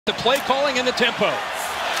The play calling and the tempo.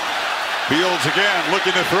 Fields again looking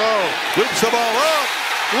to throw. Loops the ball up.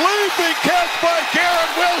 Leaping catch by Garrett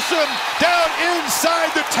Wilson down inside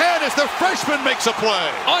the 10 as the freshman makes a play.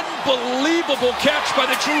 Unbelievable catch by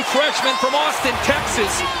the true freshman from Austin, Texas.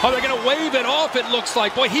 Are they going to wave it off, it looks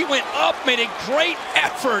like? Boy, he went up, made a great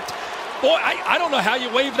effort. Boy, I don't know how you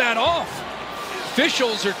wave that off.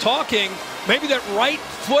 Officials are talking. Maybe that right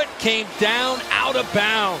foot came down out of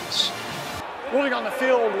bounds. Ruling on the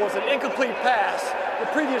field was an incomplete pass. The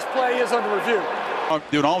previous play is under review.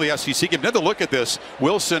 Doing all the SEC game. Another look at this.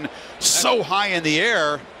 Wilson so high in the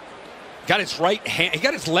air. Got his right hand. He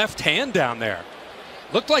got his left hand down there.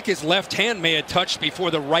 Looked like his left hand may have touched before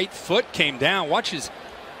the right foot came down. Watch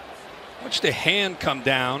the hand come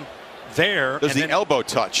down there. There's the elbow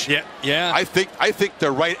touch. Yeah, yeah. I think the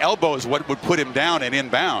right elbow is what would put him down and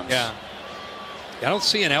inbounds. Yeah. I don't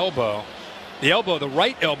see an elbow. The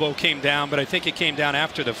right elbow came down, but I think it came down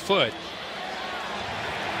after the foot.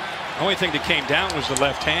 The only thing that came down was the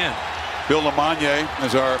left hand. Bill LeMonnier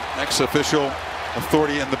is our ex-official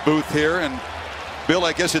authority in the booth here. And Bill,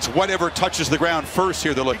 I guess it's whatever touches the ground first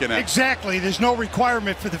here they're looking at. Exactly. There's no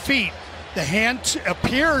requirement for the feet. The hand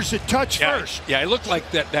appears to touch first. Yeah, it looked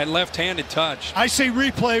like that left-handed touch. I say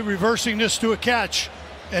replay, reversing this to a catch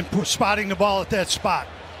and spotting the ball at that spot.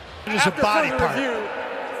 It is a body part. Review,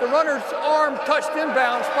 the runner's arm touched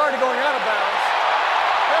inbounds prior to going out of bounds.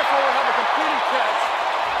 Therefore, we'll have a completed catch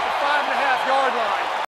at the 5.5-yard line.